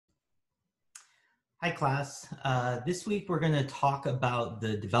Hi, class. This week we're going to talk about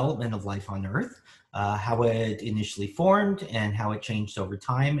the development of life on Earth, how it initially formed and how it changed over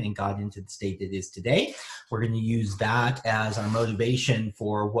time and got into the state it is today. We're going to use that as our motivation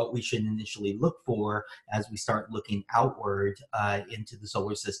for what we should initially look for as we start looking outward into the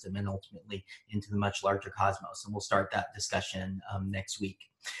solar system and ultimately into the much larger cosmos. And we'll start that discussion next week.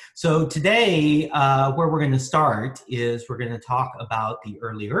 So today, where we're going to start is we're going to talk about the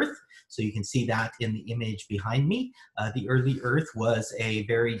early Earth. So you can see that in the image behind me. The early Earth was a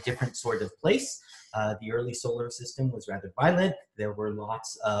very different sort of place. The early solar system was rather violent. There were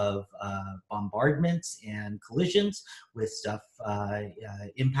lots of bombardments and collisions with stuff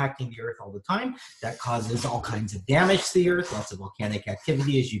impacting the Earth all the time. That causes all kinds of damage to the Earth, lots of volcanic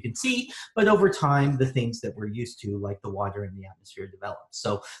activity, as you can see. But over time, the things that we're used to, like the water in the atmosphere, developed.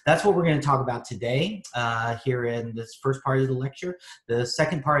 So that's what we're going to talk about today here in this first part of the lecture. The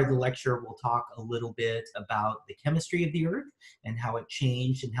second part of the lecture, we'll talk a little bit about the chemistry of the Earth and how it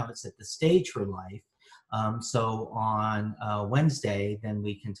changed and how it set the stage for life. So on Wednesday, then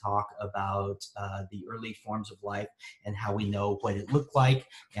we can talk about the early forms of life and how we know what it looked like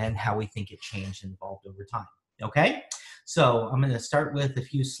and how we think it changed and evolved over time. Okay, so I'm going to start with a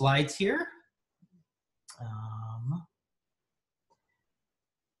few slides here.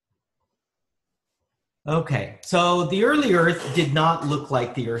 Okay, so the early Earth did not look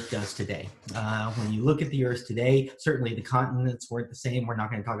like the Earth does today. When you look at the Earth today, certainly the continents weren't the same. We're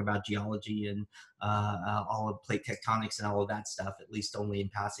not going to talk about geology and all of plate tectonics and all of that stuff, at least only in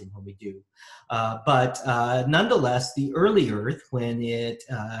passing when we do. But nonetheless, the early Earth, when it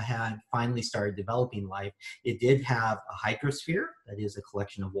had finally started developing life, it did have a hydrosphere, that is a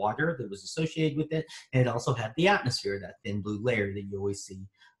collection of water that was associated with it, and it also had the atmosphere, that thin blue layer that you always see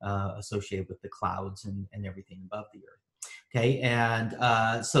associated with the clouds and everything above the Earth. Okay,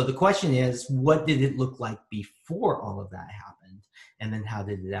 and so the question is, what did it look like before all of that happened? And then how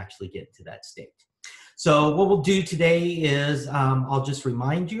did it actually get to that state? So what we'll do today is I'll just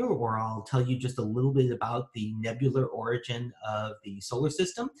remind you, or I'll tell you just a little bit about the nebular origin of the solar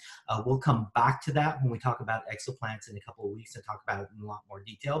system. We'll come back to that when we talk about exoplanets in a couple of weeks and talk about it in a lot more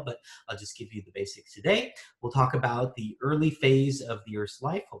detail, but I'll just give you the basics today. We'll talk about the early phase of the Earth's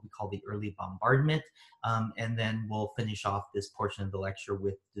life, what we call the early bombardment, and then we'll finish off this portion of the lecture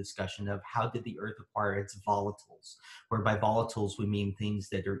with the discussion of how did the Earth acquire its volatiles, where by volatiles we mean things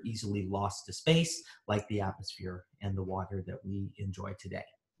that are easily lost to space, like the atmosphere and the water that we enjoy today.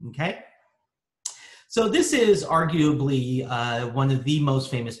 Okay? So this is arguably one of the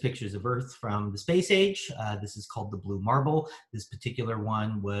most famous pictures of Earth from the space age. This is called the Blue Marble. This particular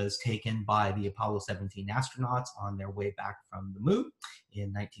one was taken by the Apollo 17 astronauts on their way back from the moon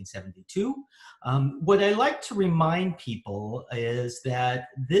in 1972. What I like to remind people is that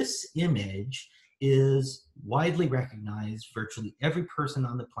this image is widely recognized. Virtually every person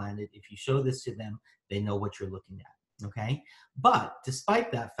on the planet, if you show this to them, they know what you're looking at, okay? But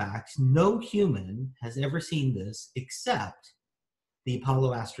despite that fact, no human has ever seen this except the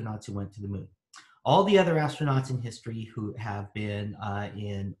Apollo astronauts who went to the moon. All the other astronauts in history who have been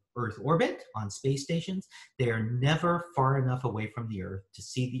in Earth orbit on space stations, they are never far enough away from the Earth to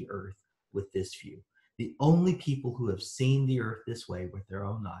see the Earth with this view. The only people who have seen the Earth this way with their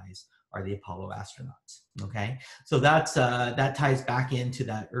own eyes are the Apollo astronauts, okay? So that's, that ties back into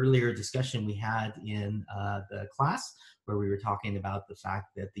that earlier discussion we had in the class, where we were talking about the fact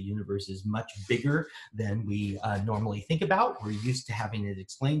that the universe is much bigger than we normally think about. We're used to having it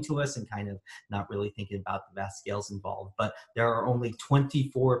explained to us and kind of not really thinking about the vast scales involved. But there are only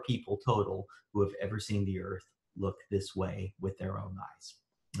 24 people total who have ever seen the Earth look this way with their own eyes,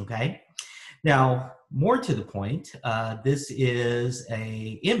 okay? Now, more to the point, this is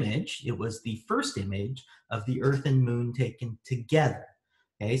an image. It was the first image of the Earth and Moon taken together.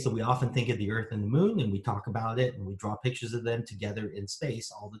 Okay, so we often think of the Earth and the Moon, and we talk about it, and we draw pictures of them together in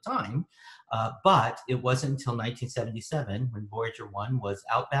space all the time. But it wasn't until 1977, when Voyager 1 was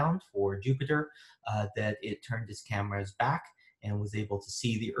outbound for Jupiter, that it turned its cameras back and was able to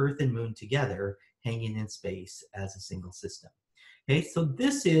see the Earth and Moon together, hanging in space as a single system. Okay, so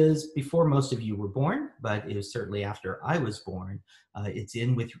this is before most of you were born, but it was certainly after I was born. It's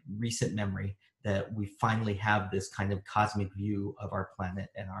in with recent memory that we finally have this kind of cosmic view of our planet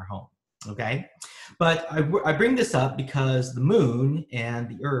and our home, okay? But I bring this up because the moon and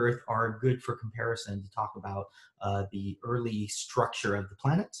the Earth are good for comparison to talk about the early structure of the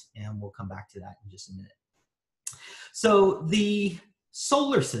planet, and we'll come back to that in just a minute. So the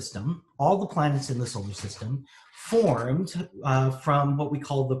solar system, all the planets in the solar system, formed from what we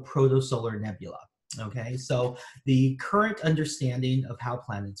call the protosolar nebula. Okay, so the current understanding of how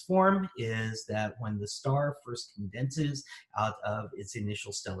planets form is that when the star first condenses out of its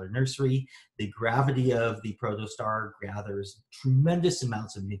initial stellar nursery, the gravity of the protostar gathers tremendous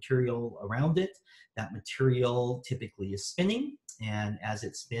amounts of material around it. That material typically is spinning, and as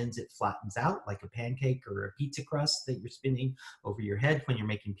it spins, it flattens out like a pancake or a pizza crust that you're spinning over your head when you're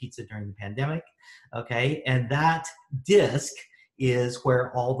making pizza during the pandemic. Okay, and that disk is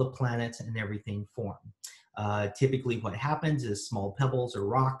where all the planets and everything form. Typically what happens is small pebbles or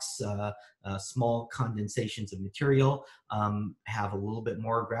rocks, small condensations of material have a little bit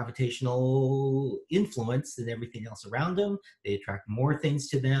more gravitational influence than everything else around them. They attract more things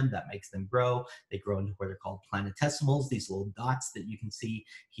to them. That makes them grow. They grow into what are called planetesimals, these little dots that you can see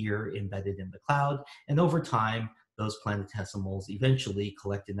here embedded in the cloud. And over time, those planetesimals eventually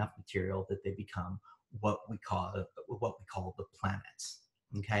collect enough material that they become what we call the planets.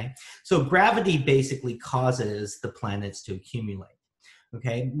 Okay, so gravity basically causes the planets to accumulate.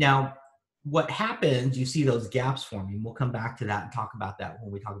 Okay, now what happens, you see those gaps forming. We'll come back to that and talk about that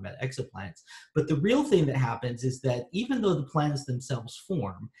when we talk about exoplanets. But the real thing that happens is that even though the planets themselves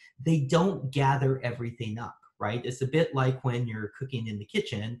form, they don't gather everything up. Right? It's a bit like when you're cooking in the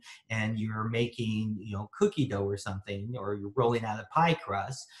kitchen and you're making, cookie dough or something, or you're rolling out a pie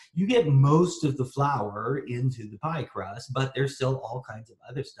crust. You get most of the flour into the pie crust, but there's still all kinds of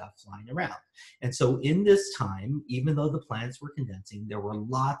other stuff flying around. And so in this time, even though the planets were condensing, there were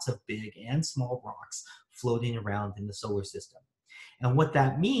lots of big and small rocks floating around in the solar system. And what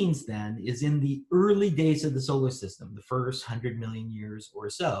that means then is in the early days of the solar system, the first 100 million years or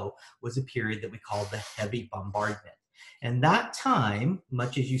so, was a period that we call the heavy bombardment. And that time,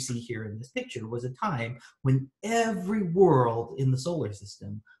 much as you see here in this picture, was a time when every world in the solar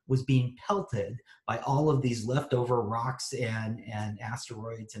system was being pelted by all of these leftover rocks and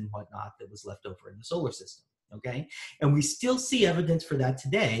asteroids and whatnot that was left over in the solar system. Okay, and we still see evidence for that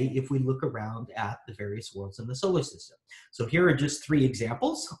today if we look around at the various worlds in the solar system. So here are just three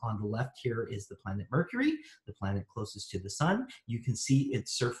examples. On the left here is the planet Mercury, the planet closest to the sun. You can see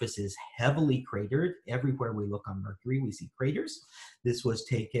its surface is heavily cratered. Everywhere we look on Mercury, we see craters. This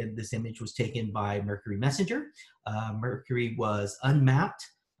image was taken by Mercury Messenger. Mercury was unmapped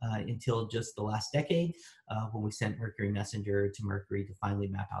until just the last decade when we sent Mercury Messenger to Mercury to finally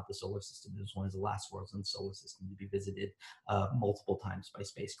map out the solar system. It was one of the last worlds in the solar system to be visited multiple times by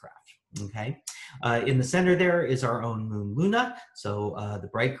spacecraft. Okay, in the center there is our own moon Luna. So the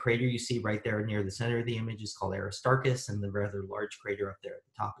bright crater you see right there near the center of the image is called Aristarchus, and the rather large crater up there at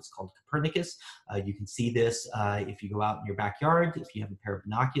the top is called Copernicus. You can see this if you go out in your backyard, if you have a pair of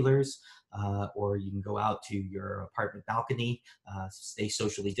binoculars, or you can go out to your apartment balcony, stay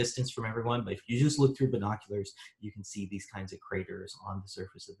socially distanced from everyone. But if you just look through binoculars, you can see these kinds of craters on the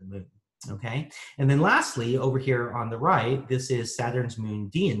surface of the moon. Okay, and then lastly, over here on the right, this is Saturn's moon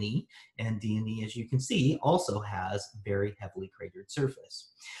Dione, and Dione, as you can see, also has very heavily cratered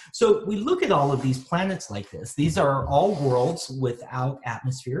surface. So we look at all of these planets like this. These are all worlds without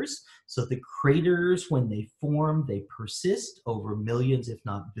atmospheres. So the craters, when they form, they persist over millions, if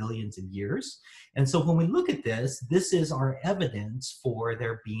not billions of years. And so when we look at this, this is our evidence for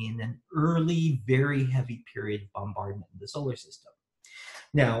there being an early, very heavy period of bombardment in the solar system.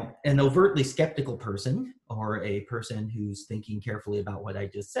 Now, an overtly skeptical person, or a person who's thinking carefully about what I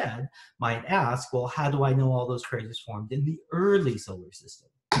just said, might ask, well, how do I know all those craters formed in the early solar system?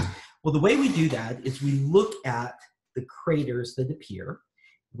 Well, the way we do that is we look at the craters that appear,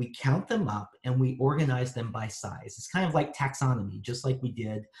 we count them up, and we organize them by size. It's kind of like taxonomy, just like we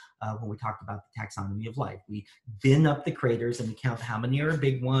did when we talked about the taxonomy of life. We bin up the craters and we count how many are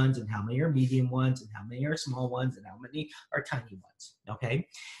big ones and how many are medium ones and how many are small ones and how many are tiny ones, okay?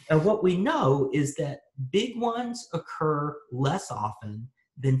 And what we know is that big ones occur less often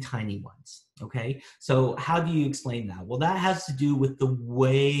than tiny ones, okay? So how do you explain that? Well, that has to do with the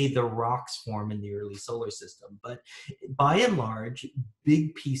way the rocks form in the early solar system. But by and large,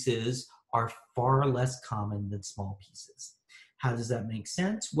 big pieces are far less common than small pieces. How does that make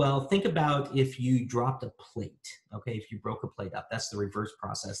sense? Well, think about if you dropped a plate, okay? If you broke a plate up, that's the reverse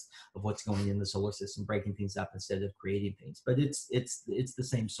process of what's going in the solar system, breaking things up instead of creating things. But it's the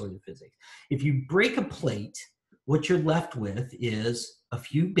same sort of physics. If you break a plate, what you're left with is a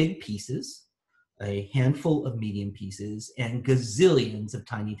few big pieces, a handful of medium pieces, and gazillions of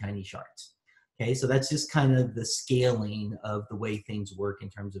tiny, tiny shards. Okay, so that's just kind of the scaling of the way things work in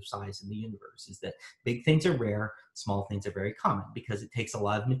terms of size in the universe, is that big things are rare, small things are very common, because it takes a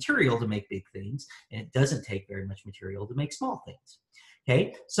lot of material to make big things, and it doesn't take very much material to make small things.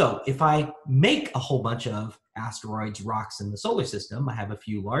 Okay, so if I make a whole bunch of asteroids, rocks in the solar system, I have a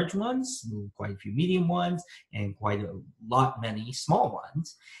few large ones, quite a few medium ones, and quite a lot many small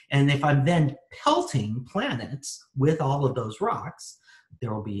ones. And if I'm then pelting planets with all of those rocks,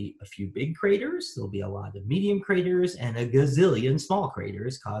 there will be a few big craters, there'll be a lot of medium craters, and a gazillion small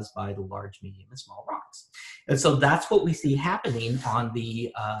craters caused by the large, medium, and small rocks. And so that's what we see happening on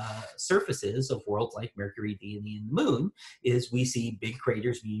the surfaces of worlds like Mercury, Venus, and the Moon, is we see big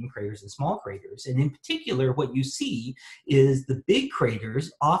craters, medium craters, and small craters. And in particular, what you see is the big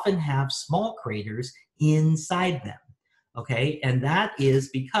craters often have small craters inside them. Okay, and that is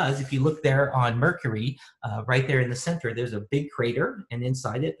because if you look there on Mercury, right there in the center, there's a big crater, and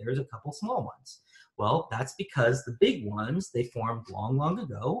inside it, there's a couple small ones. Well, that's because the big ones, they formed long, long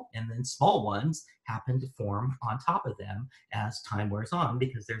ago, and then small ones happen to form on top of them as time wears on,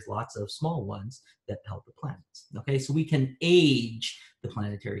 because there's lots of small ones that pelt the planets. Okay, so we can age the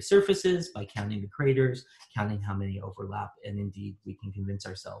planetary surfaces by counting the craters, counting how many overlap, and indeed, we can convince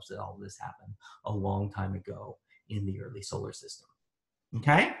ourselves that all of this happened a long time ago in the early solar system.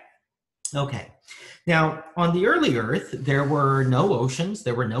 Okay? Okay. Now, on the early Earth, there were no oceans,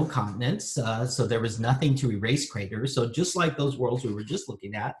 there were no continents, so there was nothing to erase craters. So just like those worlds we were just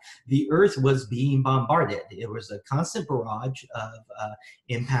looking at, the Earth was being bombarded. It was a constant barrage of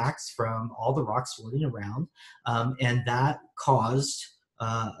impacts from all the rocks floating around, and that caused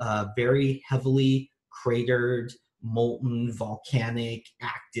a very heavily cratered, molten, volcanic,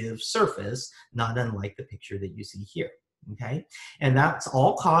 active surface, not unlike the picture that you see here. Okay, and that's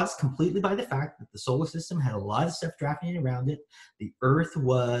all caused completely by the fact that the solar system had a lot of stuff drafting around it. The Earth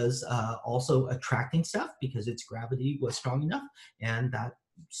was also attracting stuff because its gravity was strong enough, and that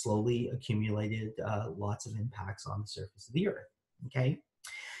slowly accumulated lots of impacts on the surface of the Earth. Okay.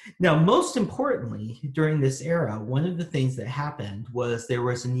 Now, most importantly, during this era, one of the things that happened was there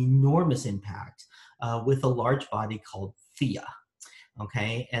was an enormous impact with a large body called Theia.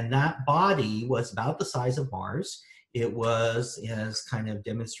 Okay, and that body was about the size of Mars. It was, as kind of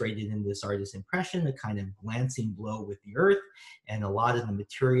demonstrated in this artist's impression, a kind of glancing blow with the Earth, and a lot of the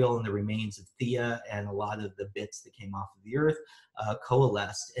material and the remains of Theia and a lot of the bits that came off of the Earth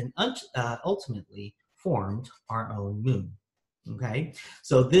coalesced and ultimately formed our own moon. Okay,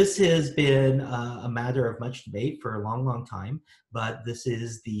 so this has been a matter of much debate for a long, long time, but this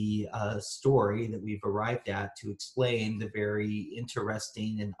is the story that we've arrived at to explain the very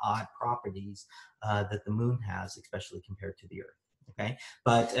interesting and odd properties that the moon has, especially compared to the Earth. Okay,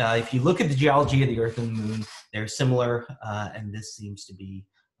 but if you look at the geology of the Earth and the moon, they're similar, and this seems to be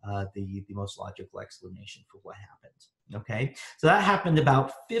the most logical explanation for what happened. Okay, so that happened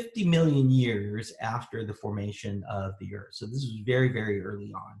about 50 million years after the formation of the Earth. So this was very, very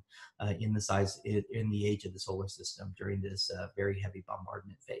early on in the age of the solar system during this very heavy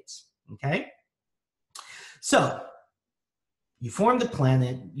bombardment phase. Okay, so you form the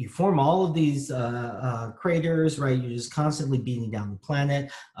planet, you form all of these craters, right? You're just constantly beating down the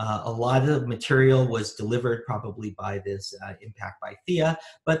planet. A lot of material was delivered probably by this impact by Theia,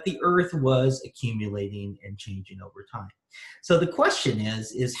 but the Earth was accumulating and changing over time. So the question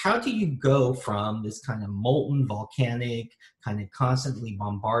is how do you go from this kind of molten, volcanic, kind of constantly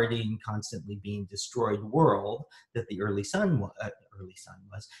bombarding, constantly being destroyed world that the early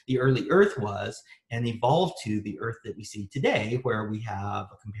the early Earth was, and evolve to the Earth that we see today, where we have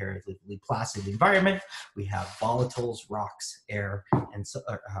a comparatively placid environment, we have volatiles, rocks, air, and so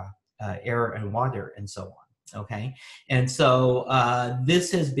air and water, and so on. Okay, and so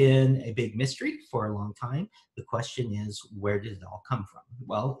this has been a big mystery for a long time. The question is, where did it all come from?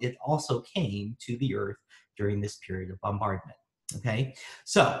 Well, it also came to the Earth during this period of bombardment. Okay,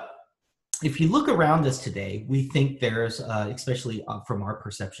 so if you look around us today, we think there's, especially from our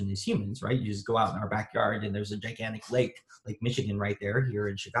perception as humans, right? You just go out in our backyard and there's a gigantic lake, Lake Michigan right there here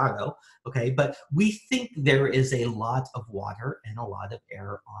in Chicago, okay? But we think there is a lot of water and a lot of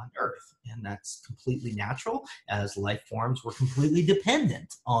air on Earth, and that's completely natural, as life forms were completely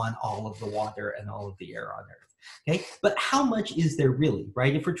dependent on all of the water and all of the air on Earth. Okay, but how much is there really,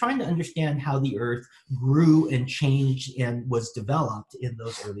 right? If we're trying to understand how the Earth grew and changed and was developed in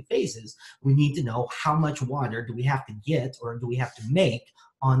those early phases, we need to know how much water do we have to get or do we have to make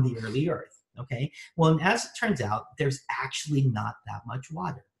on the early Earth, okay? Well, and as it turns out, there's actually not that much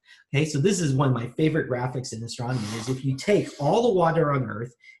water. Okay, so this is one of my favorite graphics in astronomy, is if you take all the water on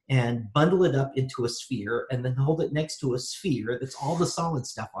Earth and bundle it up into a sphere and then hold it next to a sphere that's all the solid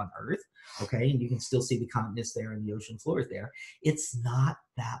stuff on Earth, okay, and you can still see the continents there and the ocean floors there, it's not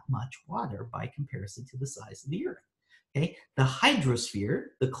that much water by comparison to the size of the Earth. Okay, the hydrosphere,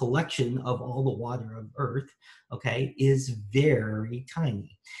 the collection of all the water of Earth, okay, is very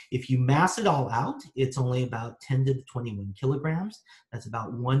tiny. If you mass it all out, it's only about 10 to the 21 kilograms. That's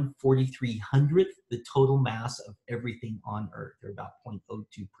about 1/4300th the total mass of everything on Earth, or about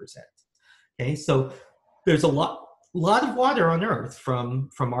 0.02%. Okay, so there's a lot of water on Earth from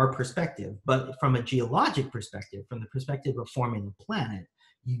our perspective, but from a geologic perspective, from the perspective of forming a planet,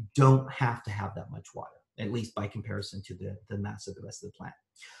 you don't have to have that much water, at least by comparison to the mass of the rest of the planet.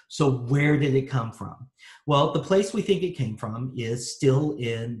 So where did it come from? Well, the place we think it came from is still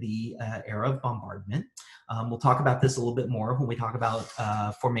in the era of bombardment. We'll talk about this a little bit more when we talk about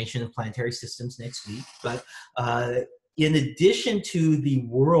formation of planetary systems next week. But in addition to the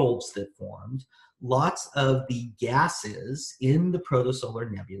worlds that formed, lots of the gases in the protosolar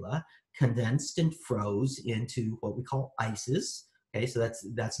nebula condensed and froze into what we call ices. Okay, so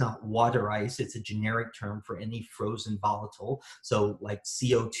that's not water ice. It's a generic term for any frozen volatile. So like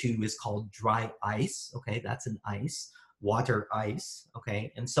CO2 is called dry ice. Okay, that's an ice. Water ice.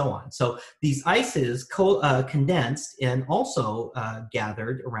 Okay, and so on. So these ices condensed and also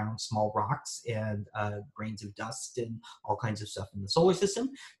gathered around small rocks and grains of dust and all kinds of stuff in the solar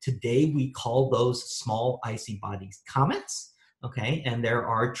system. Today we call those small icy bodies comets. Okay, and there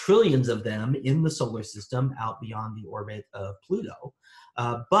are trillions of them in the solar system out beyond the orbit of Pluto.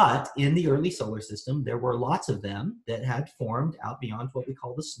 But in the early solar system, there were lots of them that had formed out beyond what we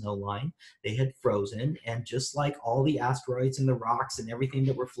call the snow line. They had frozen, and just like all the asteroids and the rocks and everything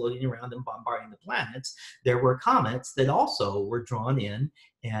that were floating around and bombarding the planets, there were comets that also were drawn in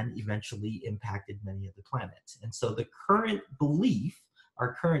and eventually impacted many of the planets. And so the current belief,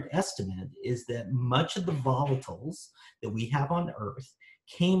 our current estimate, is that much of the volatiles that we have on Earth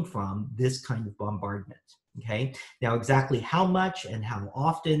came from this kind of bombardment. Okay, now exactly how much and how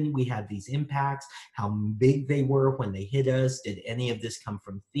often we had these impacts, how big they were when they hit us, did any of this come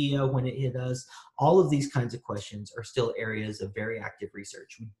from Theia when it hit us? All of these kinds of questions are still areas of very active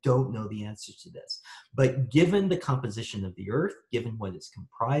research. We don't know the answers to this. But given the composition of the Earth, given what it's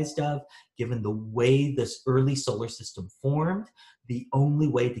comprised of, given the way this early solar system formed, the only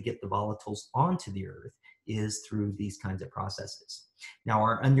way to get the volatiles onto the Earth is through these kinds of processes. Now,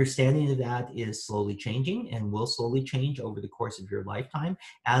 our understanding of that is slowly changing and will slowly change over the course of your lifetime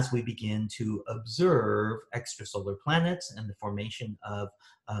as we begin to observe extrasolar planets and the formation of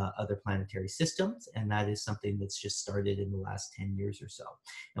other planetary systems. And that is something that's just started in the last 10 years or so.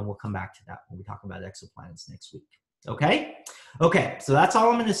 And we'll come back to that when we talk about exoplanets next week. Okay? Okay, so that's all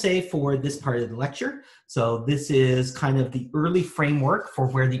I'm going to say for this part of the lecture. So this is kind of the early framework for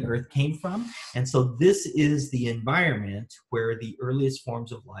where the Earth came from. And so this is the environment where the earliest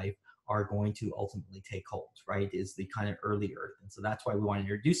forms of life are going to ultimately take hold, right? Is the kind of early Earth. And so that's why we want to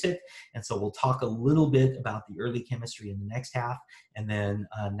introduce it. And so we'll talk a little bit about the early chemistry in the next half. And then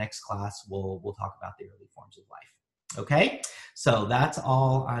next class, we'll talk about the early forms of life. Okay, so that's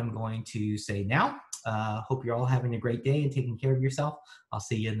all I'm going to say now. Hope you're all having a great day and taking care of yourself. I'll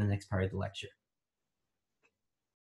see you in the next part of the lecture.